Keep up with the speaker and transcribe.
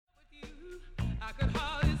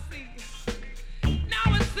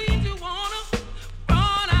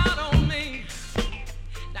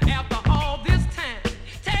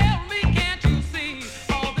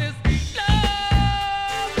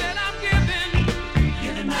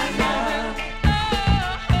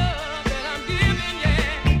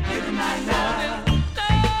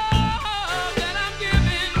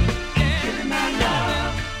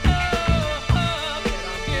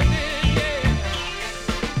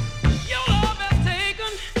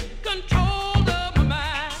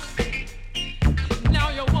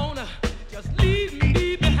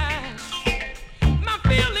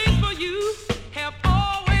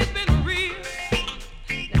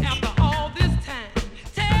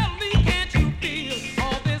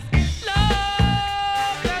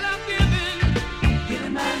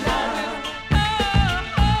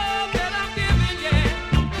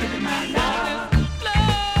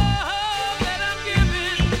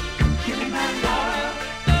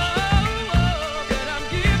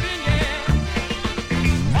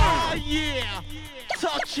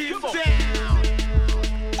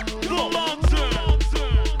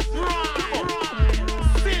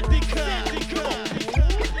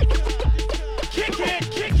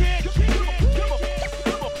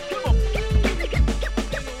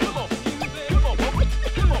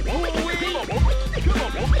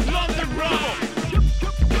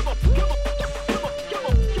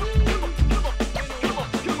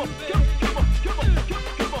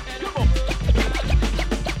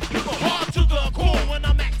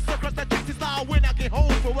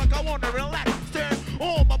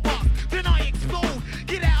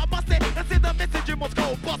demons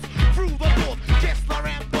go bust through the doors. Kessler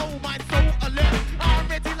and Bo, mind so alert. I'm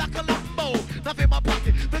ready like a Lambo. Nothing in my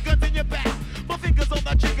pocket, the gun's in your back. My fingers on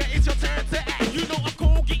the trigger, it's your turn to act. You know I'm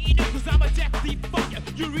cold getting it, cause I'm a deathly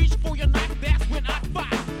fucker. You reach for your knife, that's when I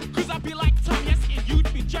fire. Cause I be like Tom, yes, and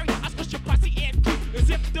you'd be Jerry. I smash your posse and crew as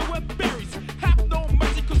if they were berries. Have no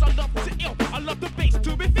mercy, cause I love to ill. I love the bass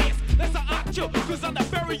to be fierce. That's how I chill, cause I'm the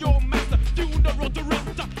burial master. Funeral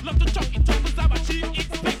director, love to talk and talk, cause I'm a chief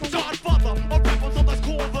inspector. Godfather, a rapper, so let's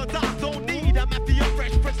call the dot. Don't need a method of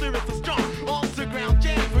fresh, lyrics are strong. On the ground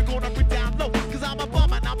jams, we're gonna bring down low. Cause I'm a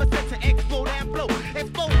bum and I'm a set to explode and blow.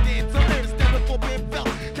 Exploding, so lyrics never for being felt.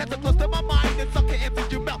 Tentacles to my mind and sucker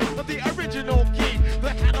empties your mouth. Of the original king, the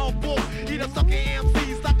hand of wolf. Eat a sucker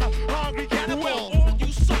MCs like a hungry cannibal. Well, all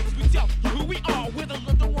you suckers, we tell you who we are. We're the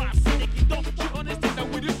little rhyme cynic. Don't you understand that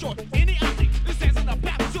we destroy any object that stands in the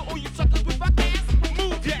path? So all you suckers with my ass,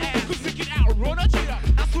 move your ass. Cause we can outrun a cheetah.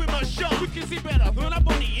 I swim a shark. We can see better than a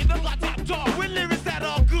bunny in the light dark. With lyrics that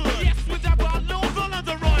are good. Yes, with that bar low. All of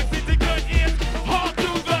the rhymes, see the good is hard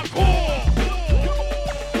to the core.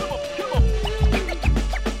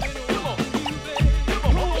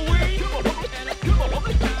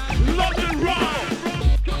 London rhyme.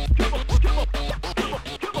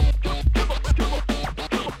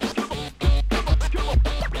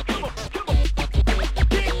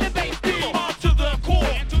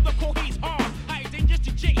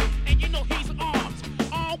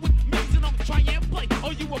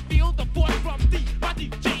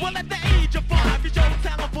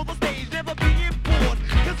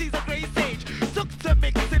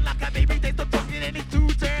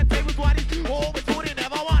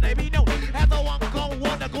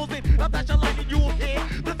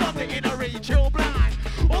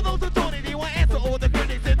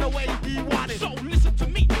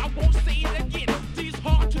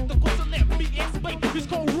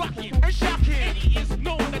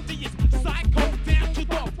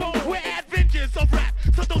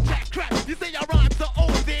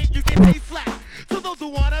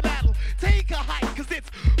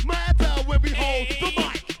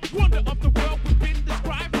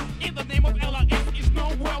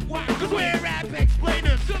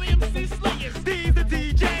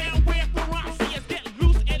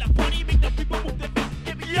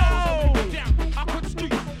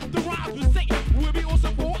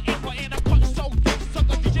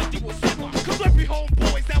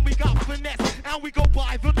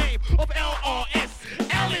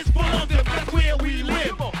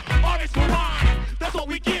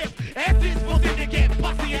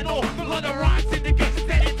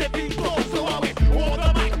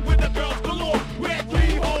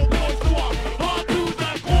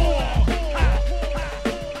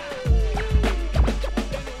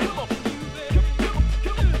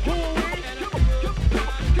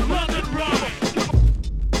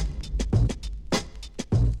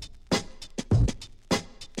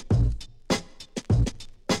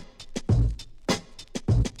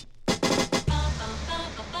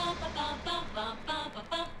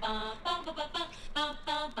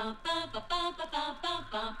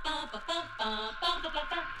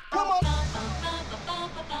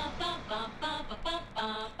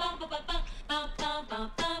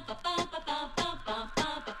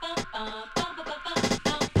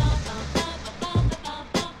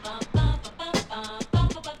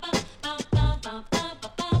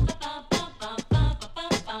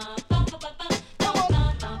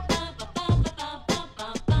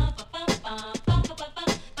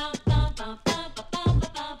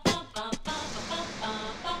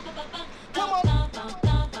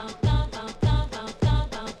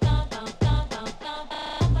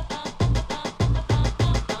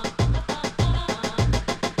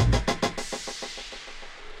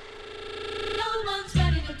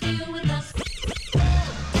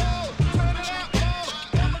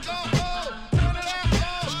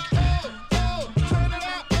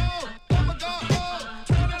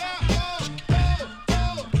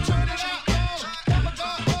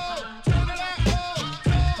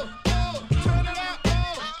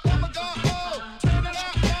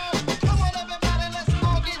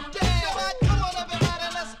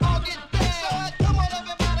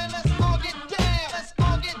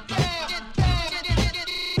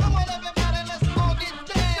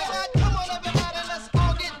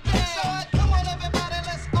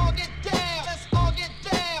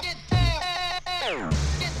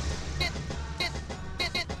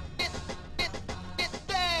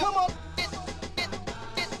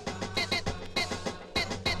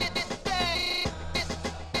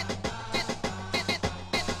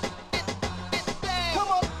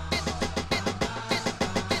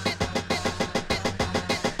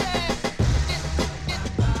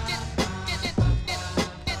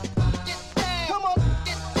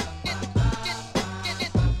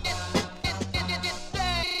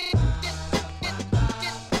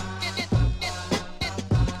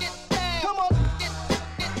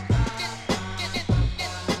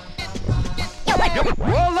 Your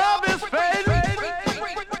love is fading.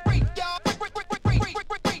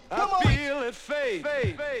 I feel it fade.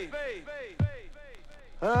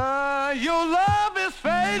 Your love is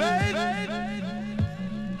fading.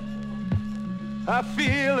 I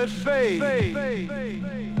feel it fade.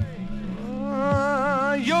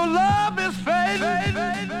 Your love is fading.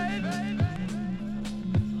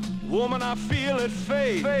 Woman, I feel it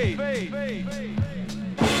fade.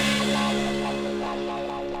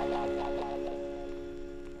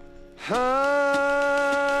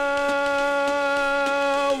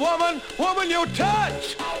 Woman, your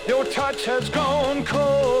touch has gone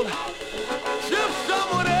cold. As if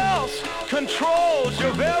someone else controls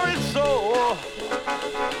your very soul.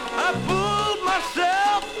 I fooled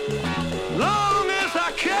myself long as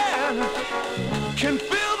I can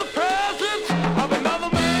feel the presence of another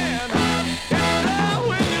man. It's there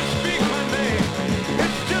when you speak my name.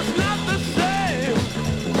 It's just not the same.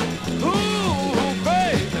 Ooh,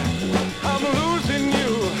 babe, I'm losing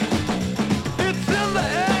you. It's in the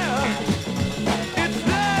air. It's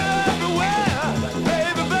there everywhere.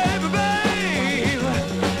 Baby, baby, babe,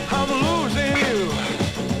 I'm losing you.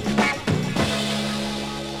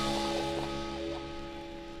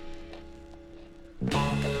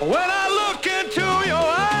 When I look into your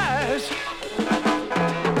eyes,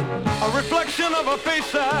 a reflection of a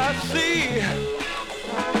face I see.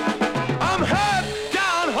 I'm hurt,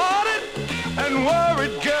 downhearted, and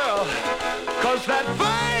worried, girl, 'cause that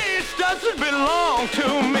face doesn't belong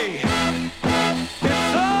to me.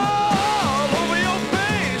 It's all over your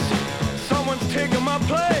face. Someone's taking my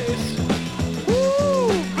place.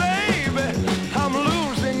 Ooh, baby, I'm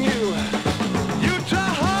losing you. You try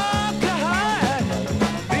hard to hide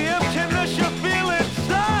the emptiness you feel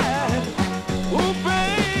inside. Ooh,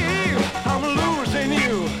 babe, I'm losing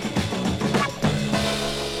you.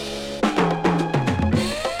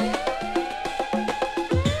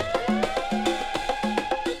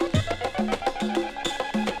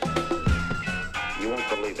 You won't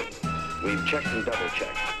believe it. We've checked and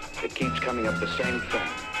double-checked. It keeps coming up the same thing.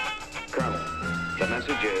 Colonel, the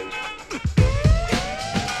message is...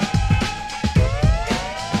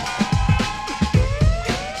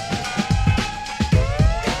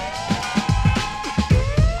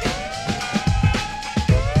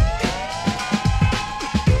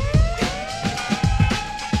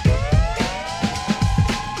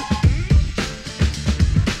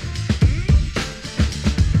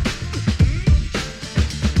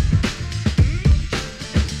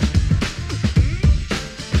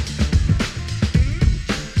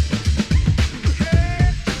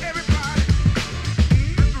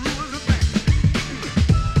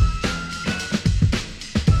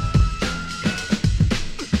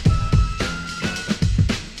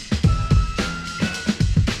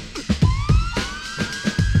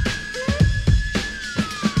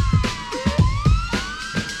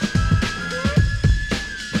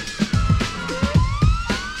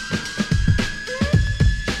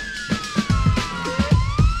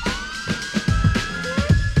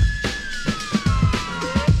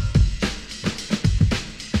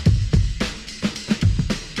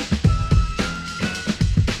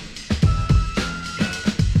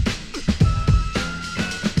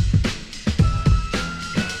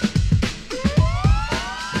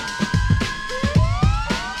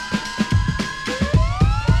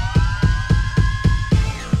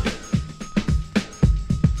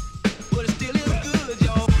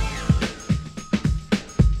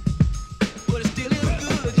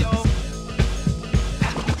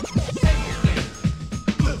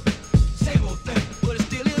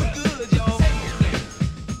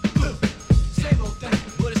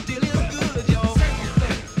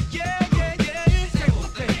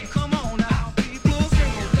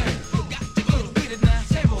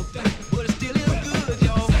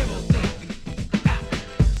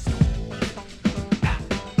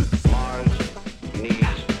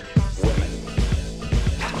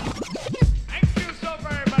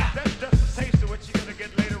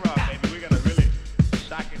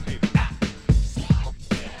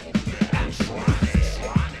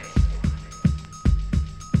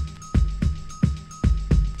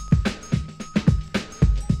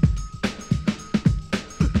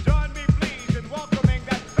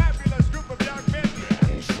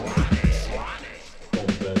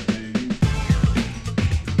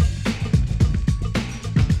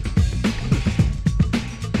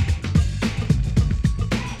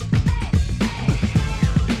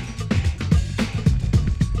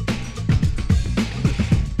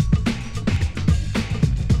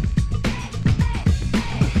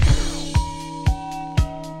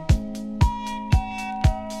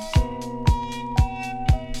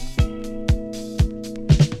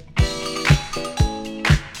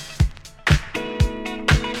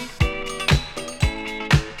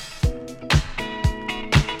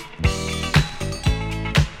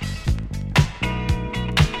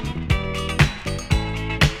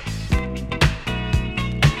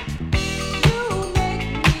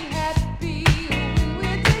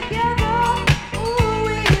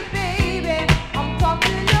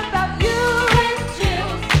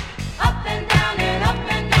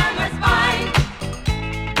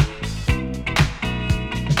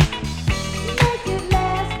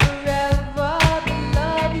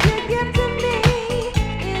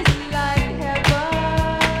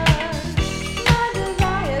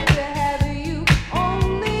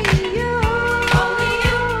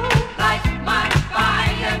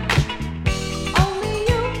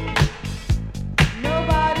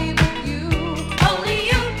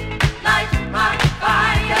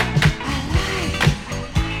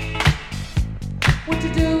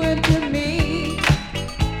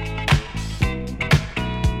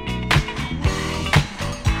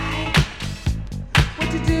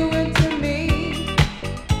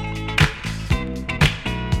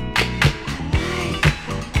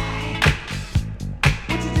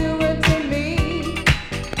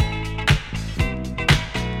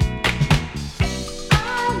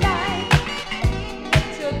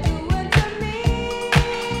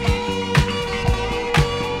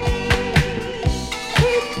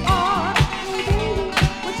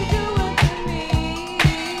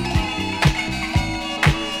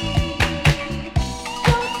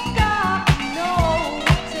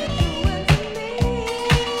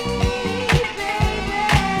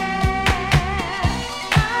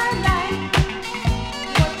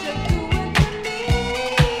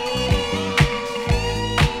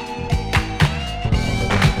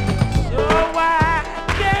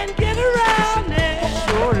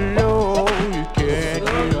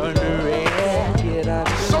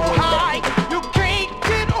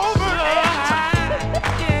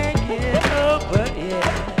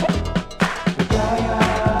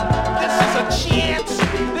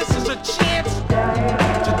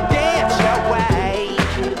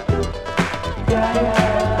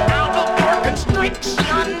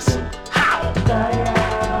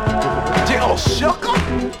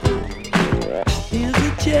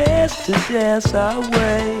 chance to dance our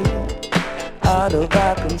way out of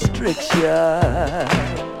our constriction.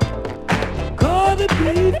 Gonna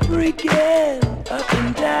be freaking up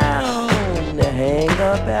and down the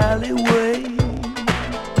hang-up alleyway.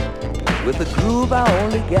 With a groove I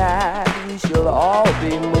only got, we shall all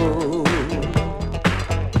be moved.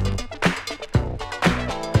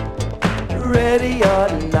 Ready or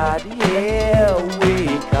not, here we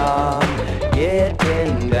come,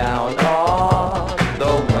 getting down on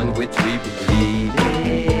the one which we believe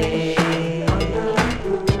in.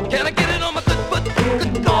 Can I get it on my good foot?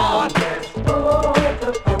 Good God!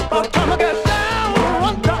 Come on, get down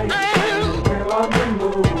one time. We're on the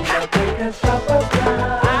move. They can stop us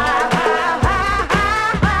now.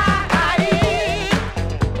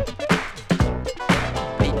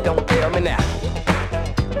 Don't tell me now.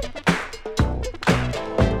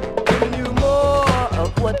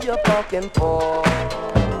 What you're fucking for?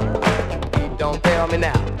 Don't tell me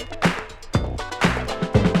now.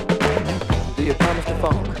 Do you promise the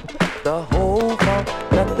funk? The whole funk,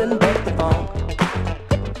 nothing but the funk.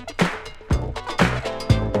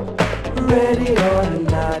 Ready or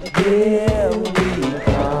not, here we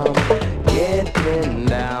come, getting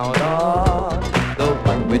down on the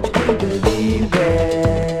one which we believe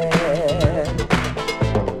in.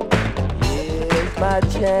 Here's my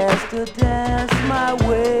chance to dance my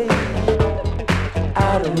way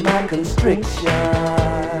out of my constriction.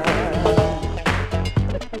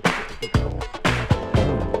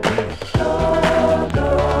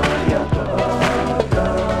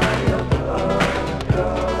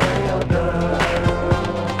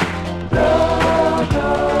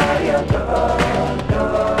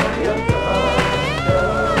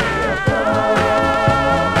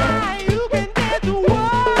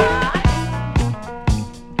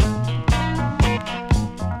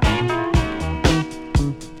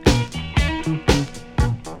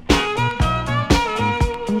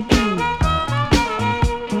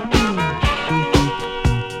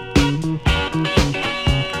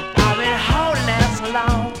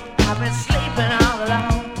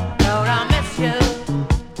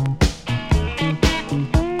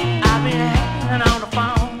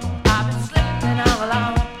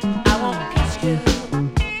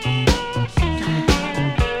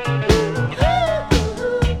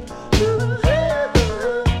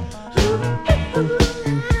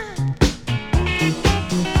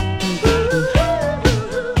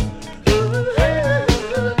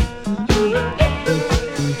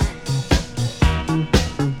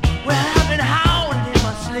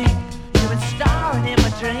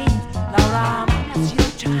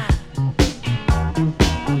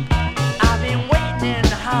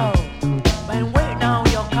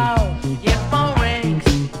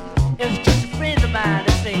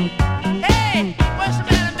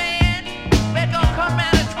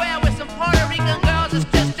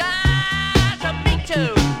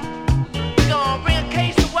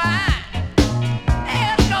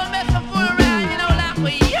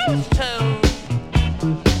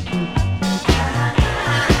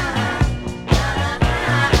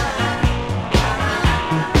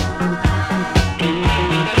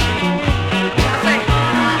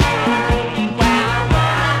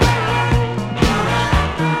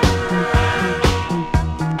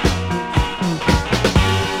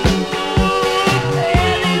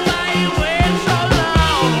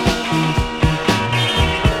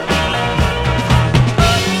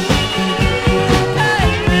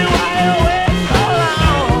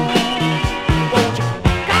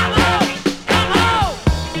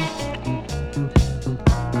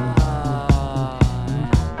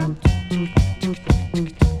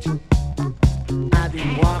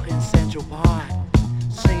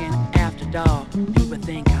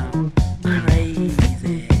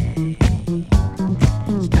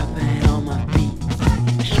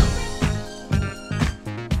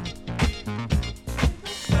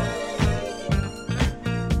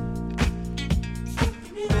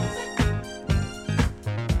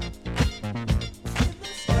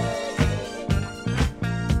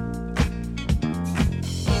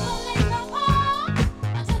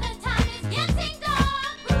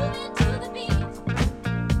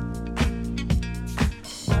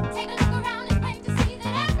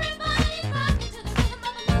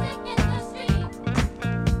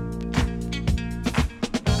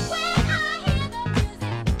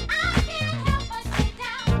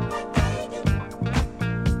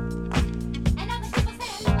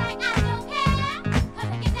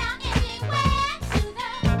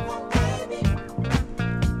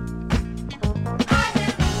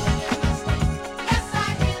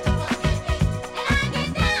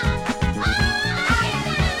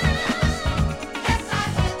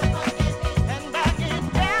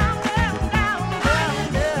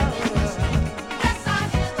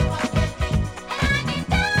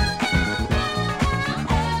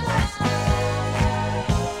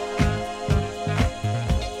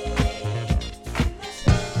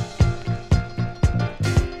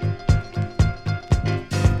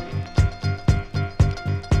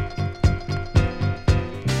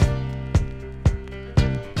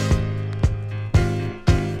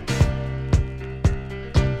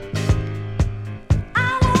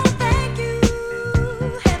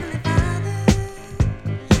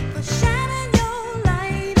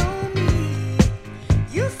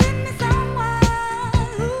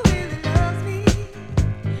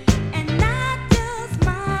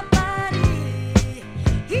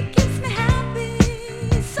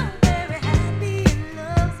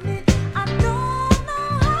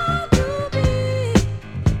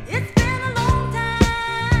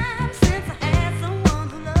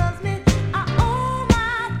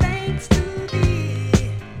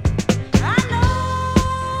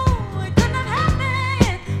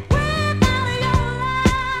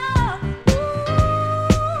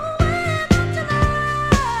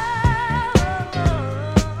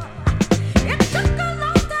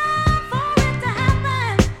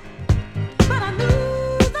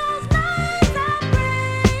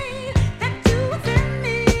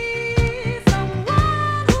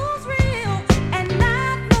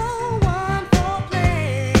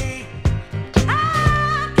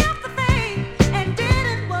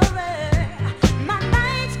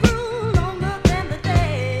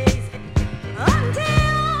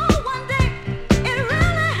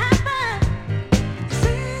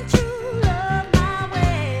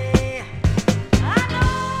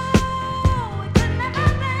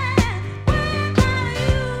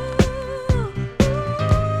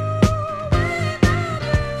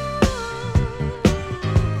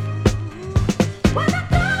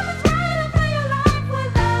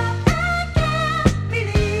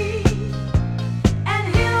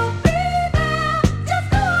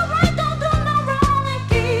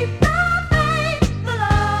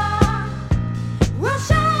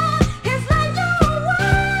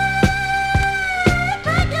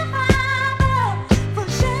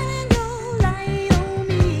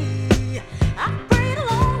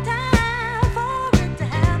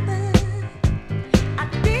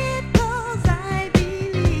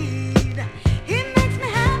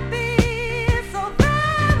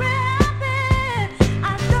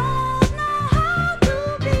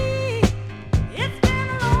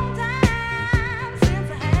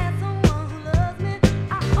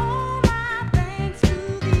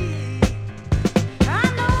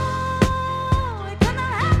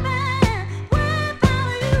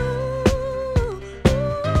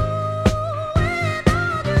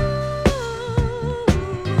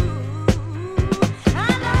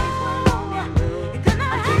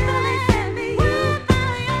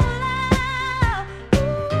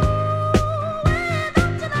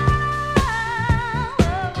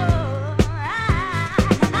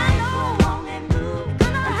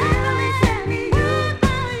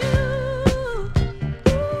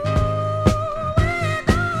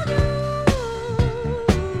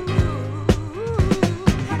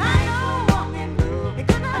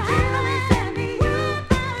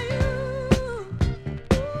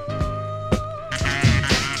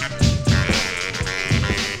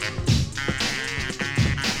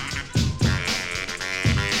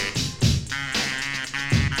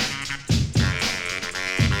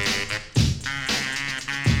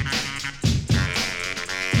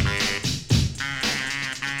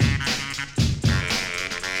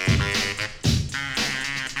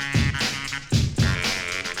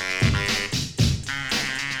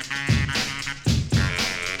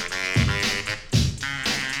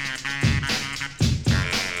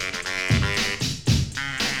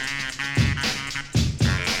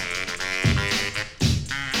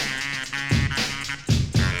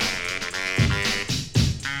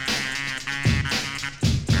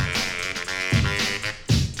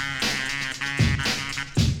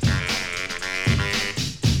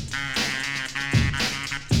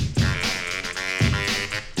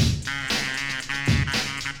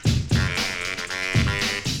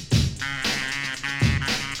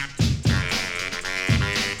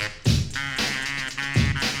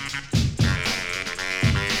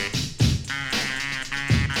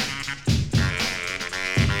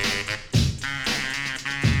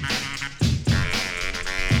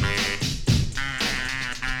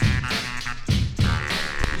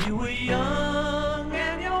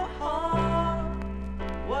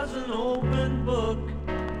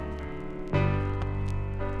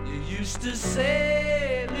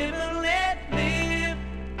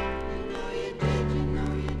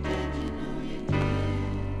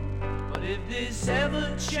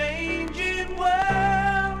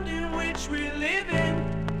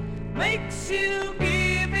 makes you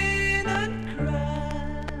give in and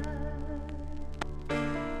cry.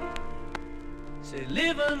 Say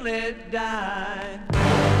live and let die.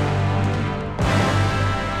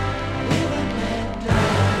 Live and let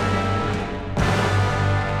die.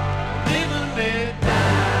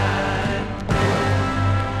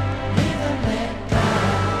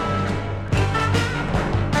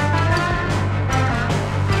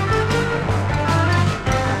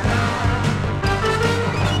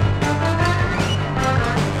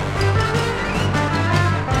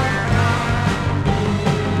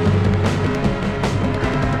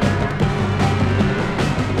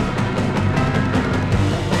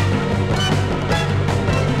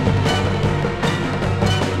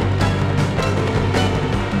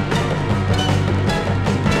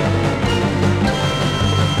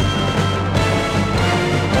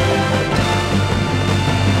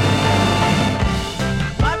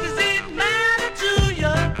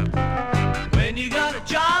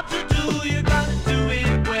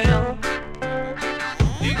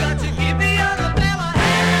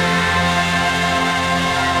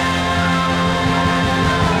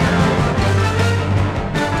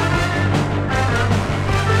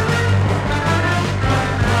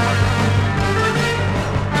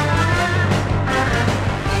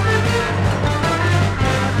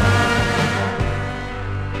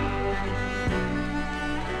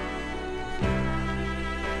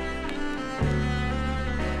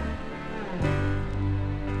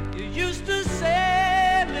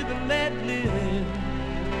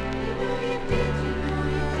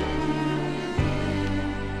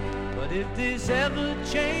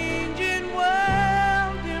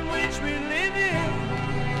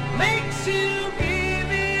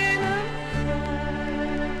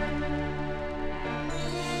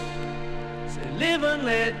 Live and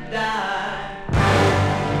let die.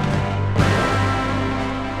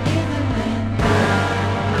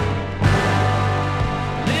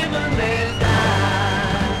 Live and let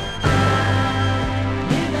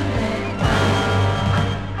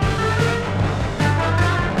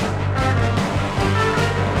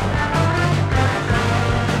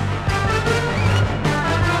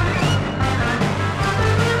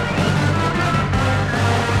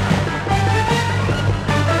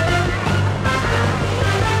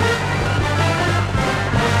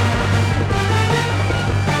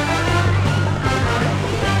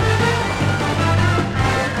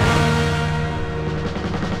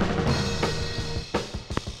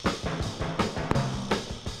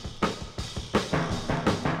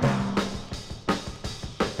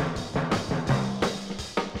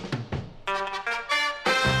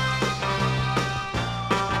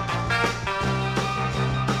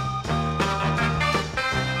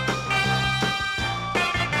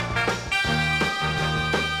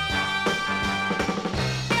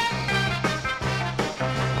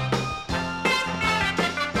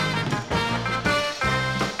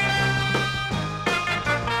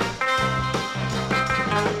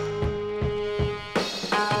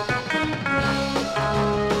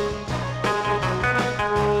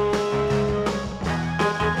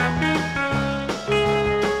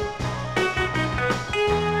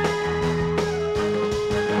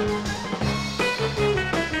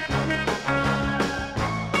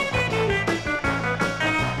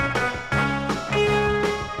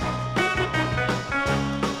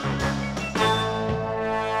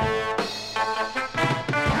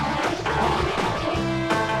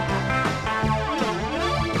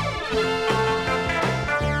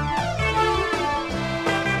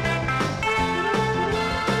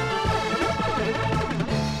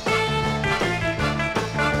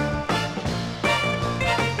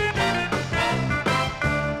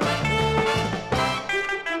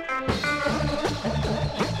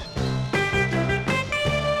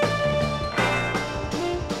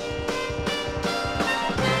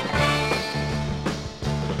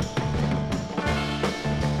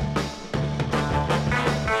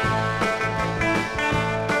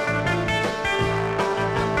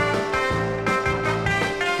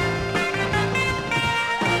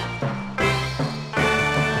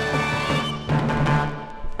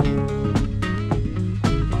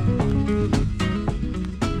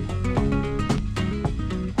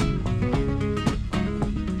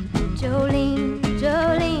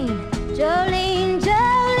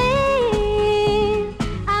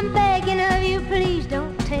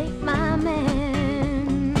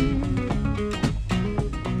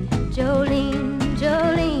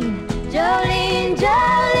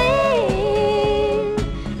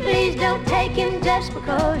just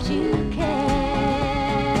because you can.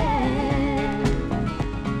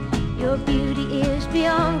 Your beauty is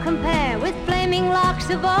beyond compare, with flaming locks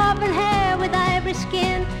of auburn hair with ivory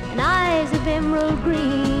skin and eyes of emerald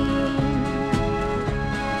green.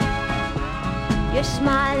 Your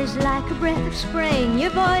smile is like a breath of spring,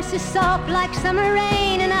 your voice is soft like summer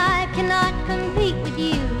rain, and I cannot compete with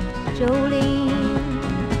you, Jolene.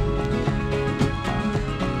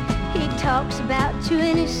 He talks about you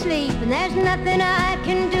in his sleep, and there's nothing I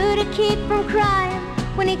can do to keep from crying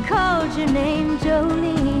when he calls your name,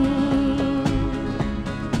 Jolene.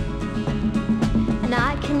 And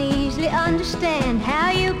I can easily understand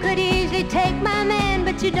how you could easily take my man,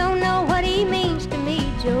 but you don't know what he means to me,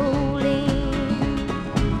 Jolene.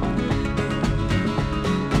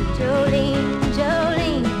 Jolene,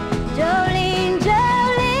 Jolene, Jolene,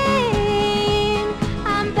 Jolene,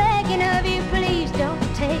 I'm begging of you, please don't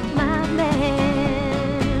take my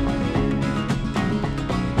man.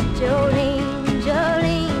 Jolene,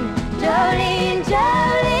 Jolene, Jolene,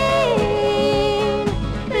 Jolene,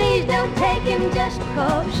 please don't take him just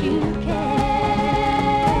 'cause you can.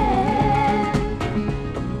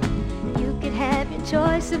 You could have your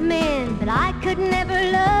choice of men, but I could never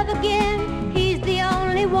love again. He's the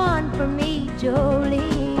only one for me,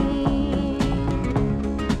 Jolene.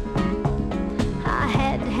 I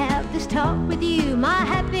had to have this talk with you. My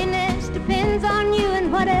happiness depends on you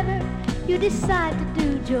and whatever you decide to do,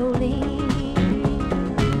 Jolene.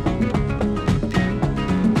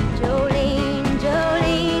 Jolene,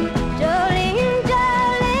 Jolene, Jolene,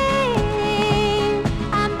 Jolene,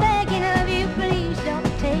 I'm begging of you, please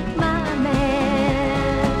don't take my man.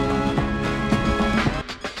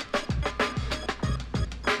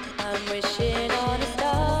 I'm wishing on a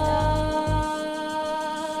star,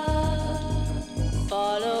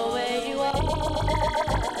 follow where you are.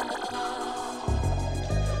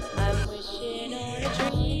 I'm wishing on a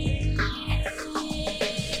dream,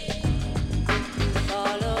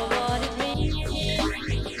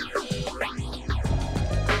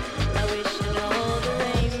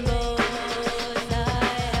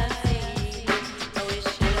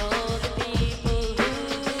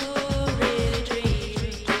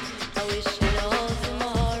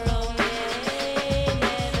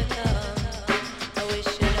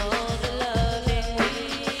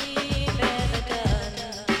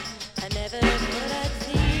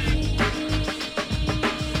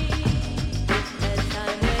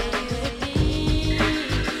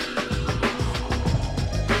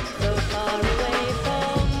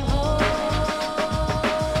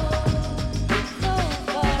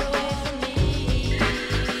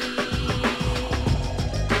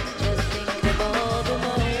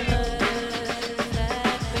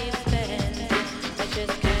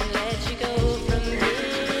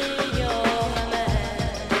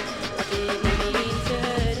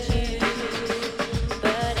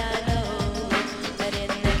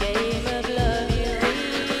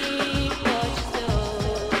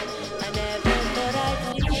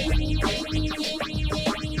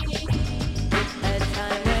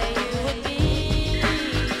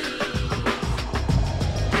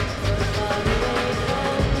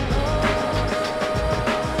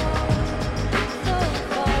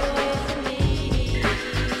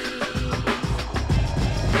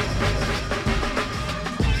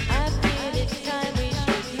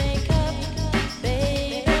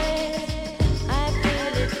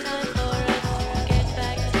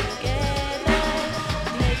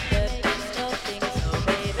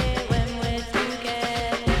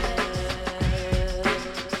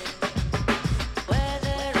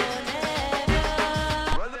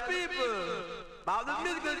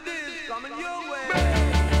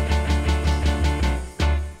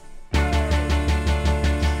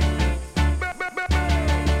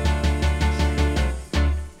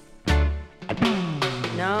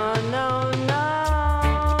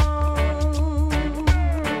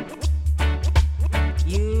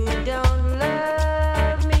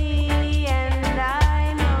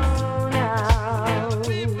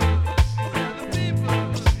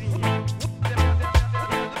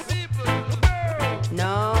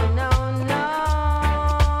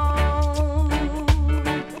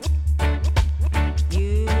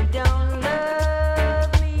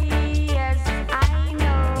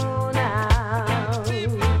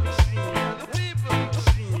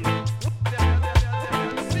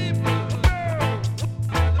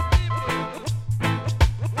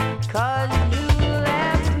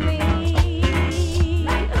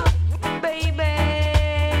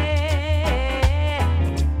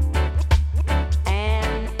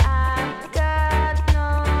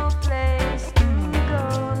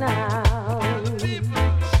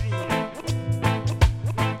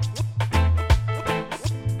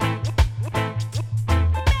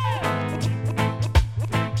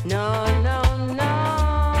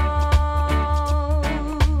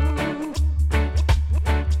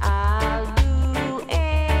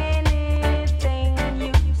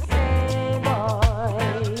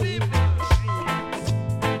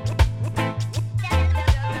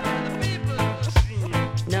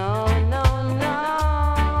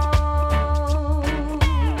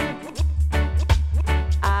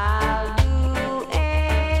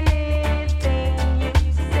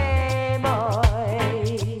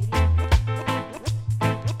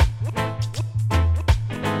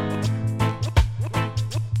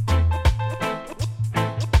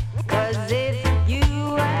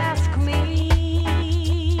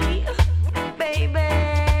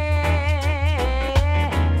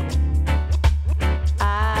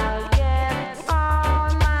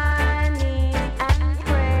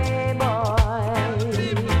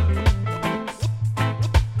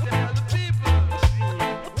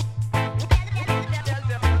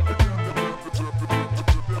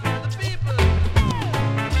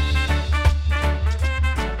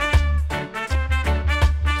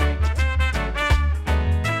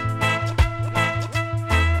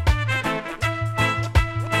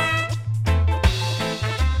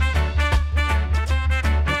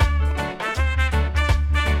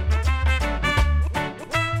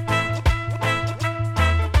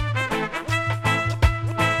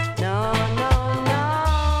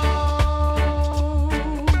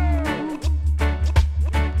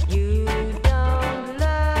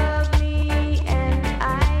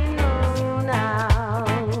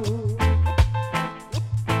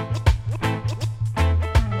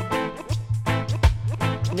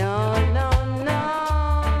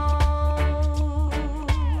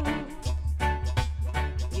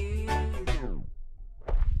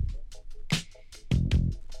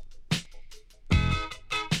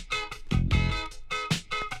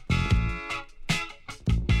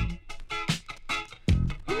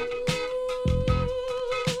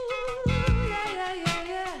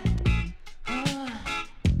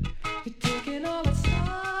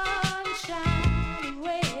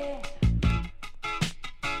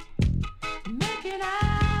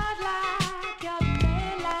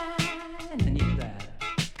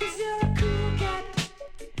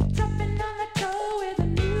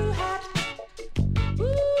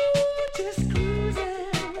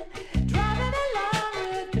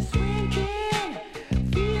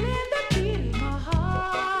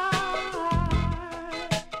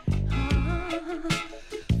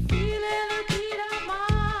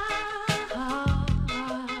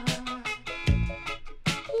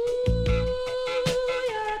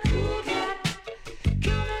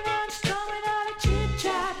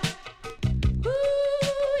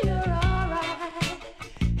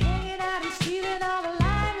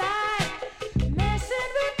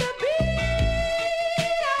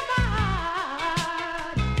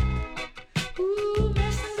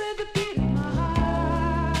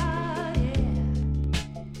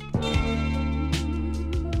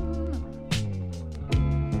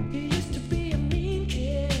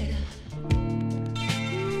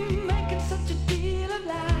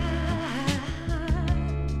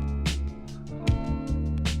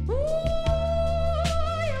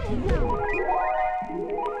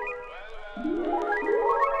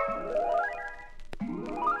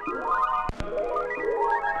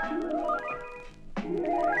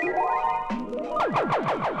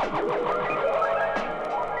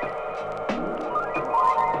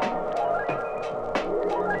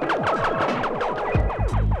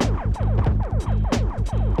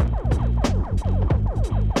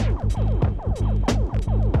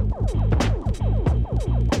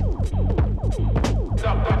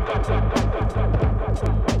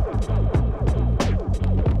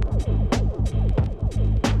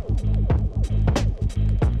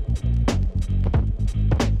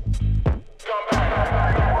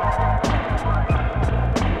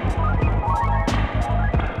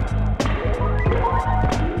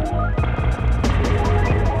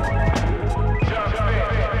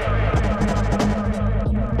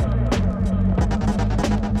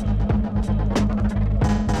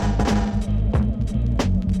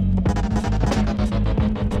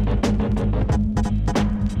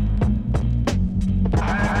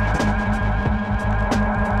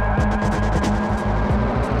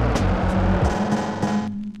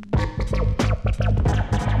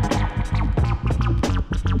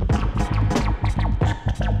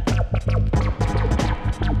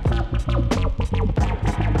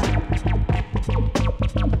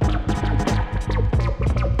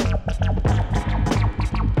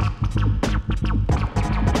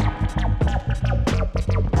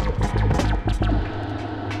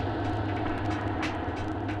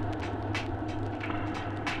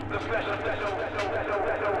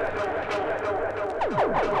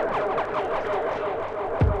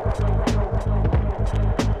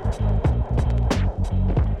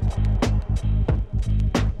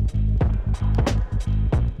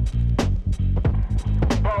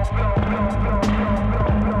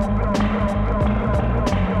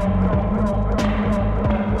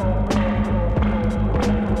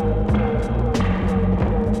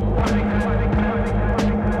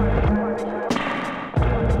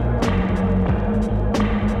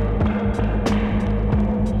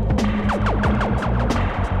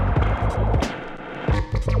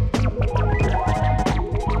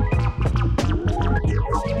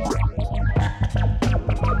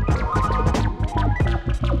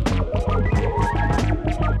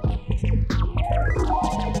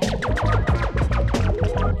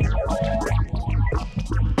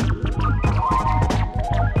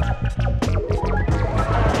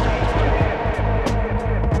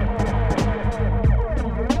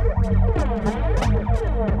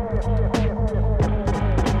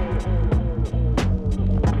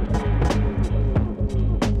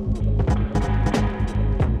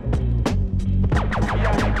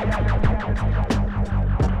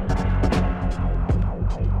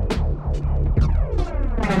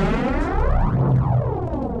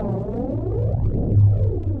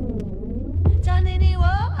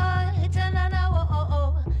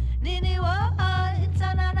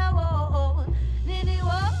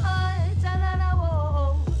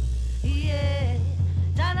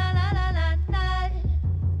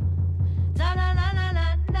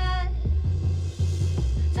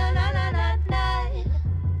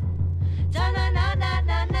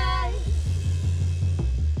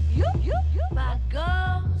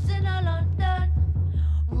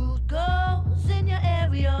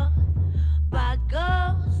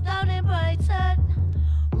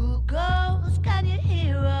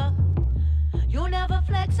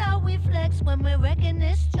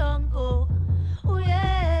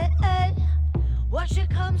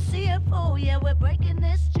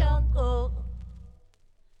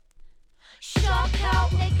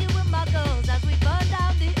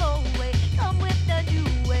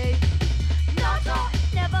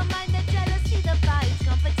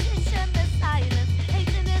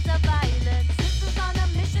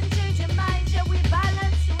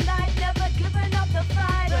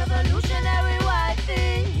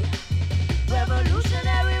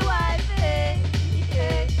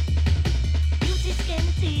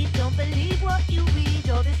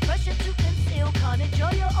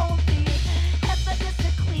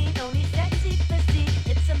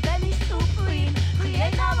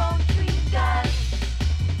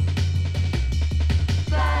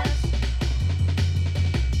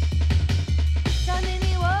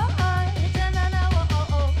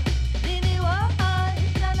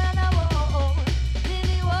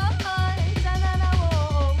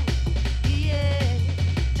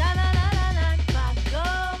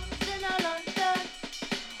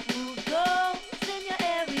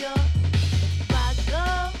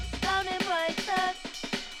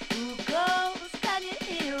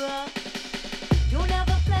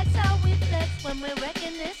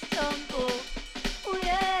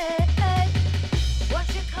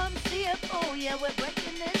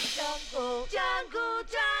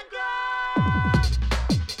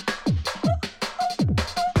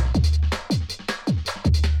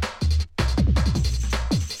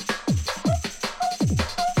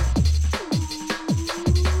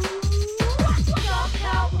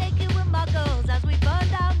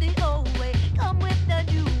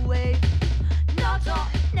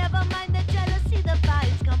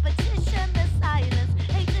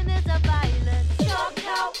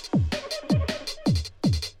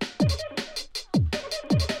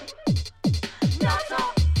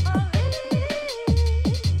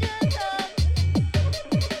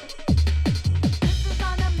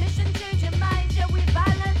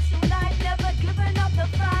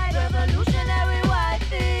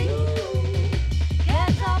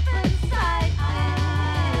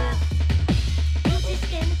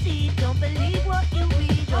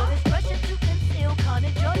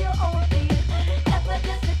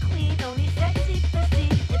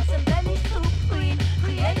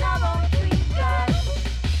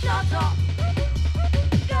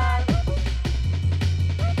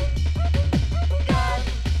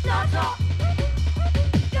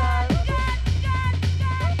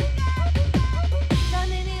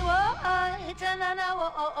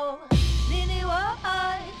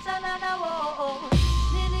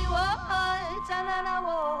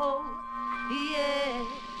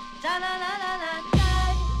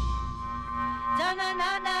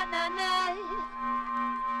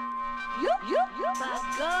 Bad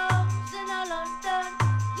girls in a London,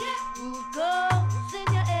 good girls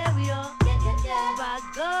in your area, bad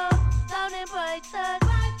girls down in Brighton,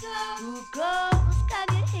 good girls, can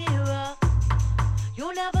you hear her?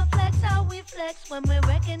 You never flex how we flex when we're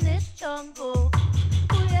wrecking this jungle.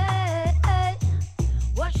 Oh yeah, hey.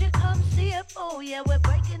 What you come see it for? Yeah, we're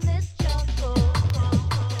breaking this jungle.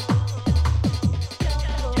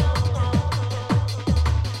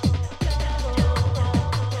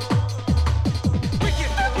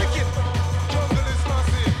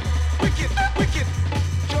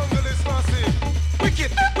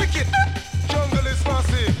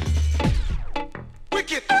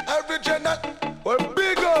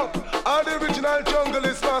 Jungle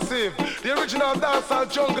is massive. The original dancehall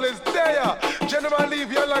jungle is there. General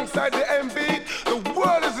leave you alongside the MB. The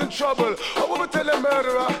world is in trouble. I will tell a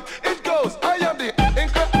murderer. It goes. I am the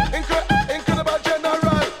incredible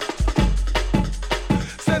general.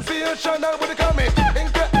 Sensational with the comment.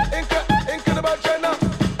 Incredible general.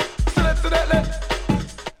 Select to that left.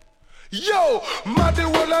 Yo, mad the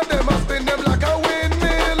whole of them. I spin them like a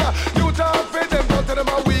windmill. You talk for them, don't tell them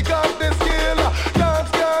how we got the skill.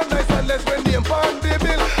 Dance can nice and less when they on the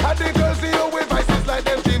bill. And the girls see you with vices like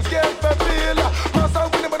them jeans can't fulfill. Pass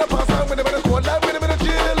on with them and pass on with them and cold life with them in the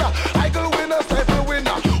jail. I go winner, cypher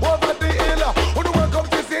winner, over the hill. Who the one come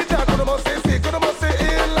to say that? Who the must say sick, who the must say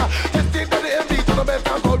ill. Just think that the MD to the best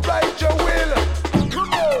and go right your will.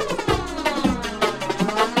 Come on.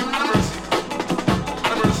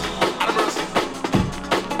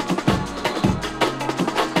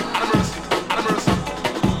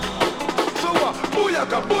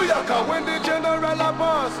 Booyaka, when the general a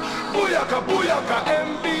pass. Booyaka, booyaka,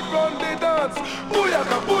 MB run the dance.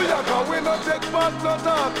 Booyaka, booyaka, we no take part, no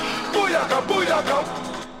talk. Booyaka, booyaka.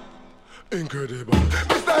 Incredible.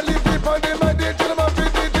 Mr. Leafy, on the my dear gentleman.